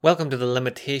Welcome to the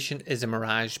Limitation is a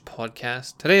Mirage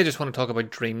podcast. Today I just want to talk about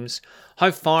dreams.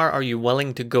 How far are you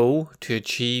willing to go to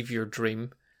achieve your dream?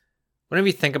 Whenever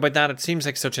you think about that, it seems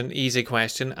like such an easy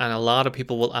question, and a lot of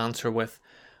people will answer with,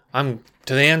 I'm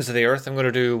to the ends of the earth, I'm going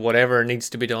to do whatever needs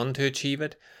to be done to achieve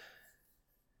it.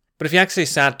 But if you actually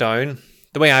sat down,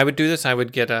 the way I would do this, I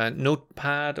would get a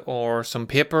notepad or some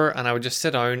paper and I would just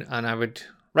sit down and I would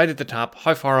write at the top,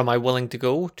 how far am I willing to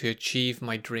go to achieve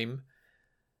my dream?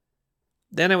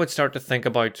 Then I would start to think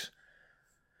about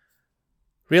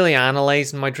really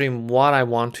analysing my dream, what I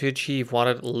want to achieve, what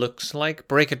it looks like,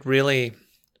 break it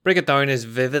down as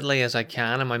vividly as I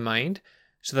can in my mind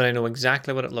so that I know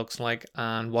exactly what it looks like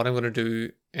and what I'm going to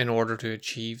do in order to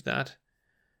achieve that.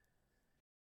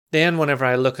 Then whenever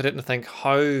I look at it and think,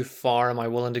 how far am I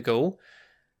willing to go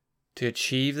to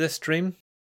achieve this dream?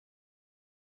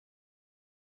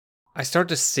 I start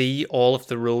to see all of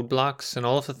the roadblocks and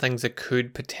all of the things that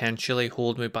could potentially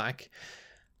hold me back.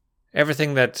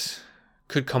 Everything that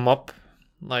could come up,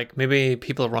 like maybe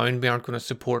people around me aren't going to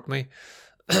support me.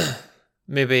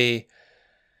 maybe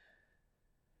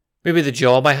the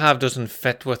job I have doesn't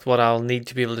fit with what I'll need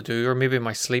to be able to do, or maybe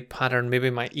my sleep pattern, maybe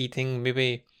my eating,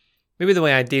 maybe the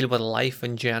way I deal with life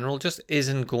in general just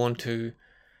isn't going to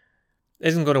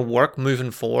work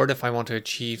moving forward if I want to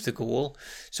achieve the goal.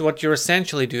 So what you're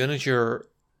essentially doing is you're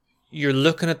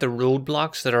looking at the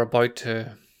roadblocks that are about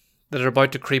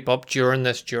to creep up during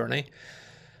this journey.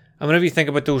 And whenever you think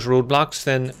about those roadblocks,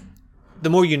 then the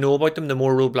more you know about them, the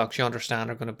more roadblocks you understand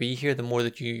are going to be here, the more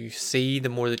that you see, the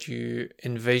more that you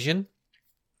envision,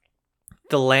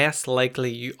 the less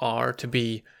likely you are to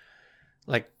be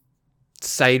like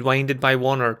sidewinded by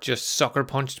one or just sucker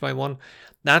punched by one.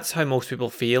 That's how most people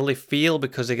feel. They feel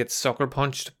because they get sucker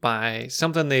punched by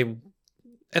something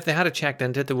if they had it checked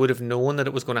into it, they would have known that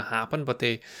it was going to happen, but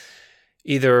they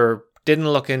either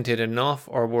didn't look into it enough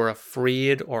or were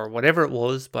afraid or whatever it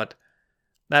was, but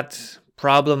that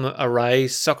problem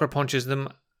arises, sucker punches them,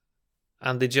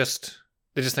 and they just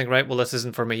think, right, well, this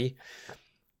isn't for me.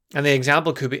 And the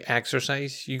example could be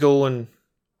exercise. You go and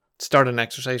start an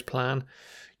exercise plan.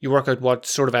 You work out what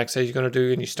sort of exercise you're going to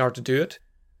do and you start to do it.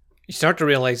 You start to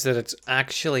realize that it's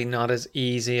actually not as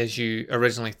easy as you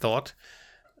originally thought.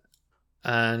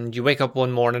 And you wake up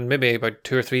one morning, maybe about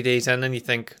 2 or 3 days in, and you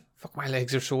think, fuck, my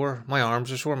legs are sore, my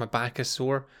arms are sore, my back is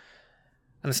sore.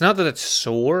 And it's not that it's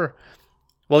sore.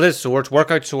 Well, it is sore, it's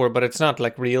workout sore, but it's not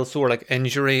like real sore, like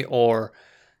injury or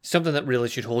something that really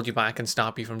should hold you back and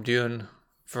stop you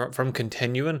from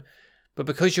continuing. But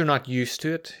because you're not used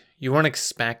to it, you weren't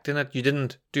expecting it, you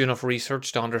didn't do enough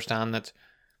research to understand that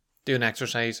doing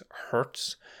exercise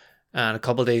hurts. And a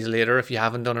couple of days later, if you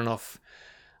haven't done enough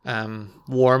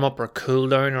warm up or cool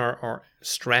down or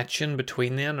stretching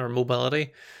between then or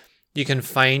mobility, you can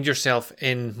find yourself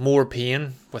in more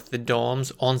pain with the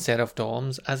DOMS, onset of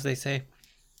DOMS, as they say.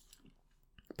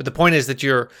 But the point is that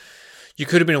you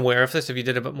could have been aware of this if you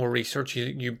did a bit more research.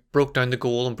 You broke down the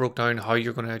goal and broke down how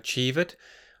you're going to achieve it,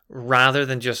 rather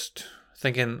than just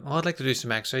thinking, oh, I'd like to do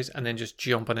some exercise and then just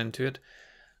jumping into it.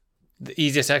 The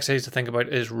easiest exercise to think about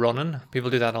is running.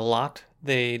 People do that a lot.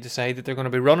 They decide that they're going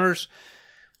to be runners.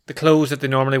 The clothes that they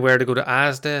normally wear to go to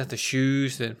Asda, the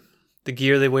shoes, the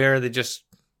gear they wear, they just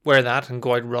wear that and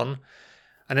go out and run.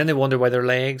 And then they wonder why their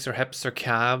legs, their hips, their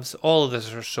calves, all of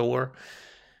this are sore.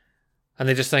 And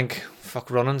they just think,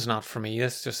 fuck, running's not for me.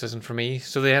 This just isn't for me.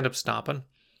 So they end up stopping.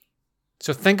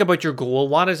 So think about your goal.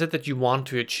 What is it that you want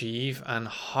to achieve and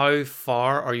how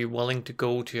far are you willing to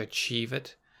go to achieve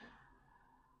it?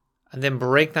 And then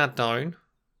break that down,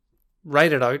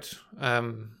 write it out,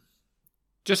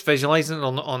 just visualizing it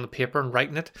on the paper and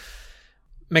writing it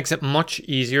makes it much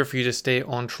easier for you to stay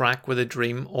on track with a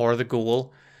dream or the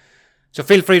goal. So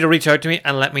feel free to reach out to me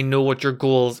and let me know what your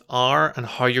goals are and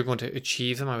how you're going to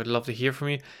achieve them. I would love to hear from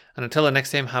you. And until the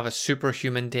next time, have a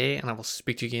superhuman day and I will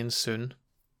speak to you again soon.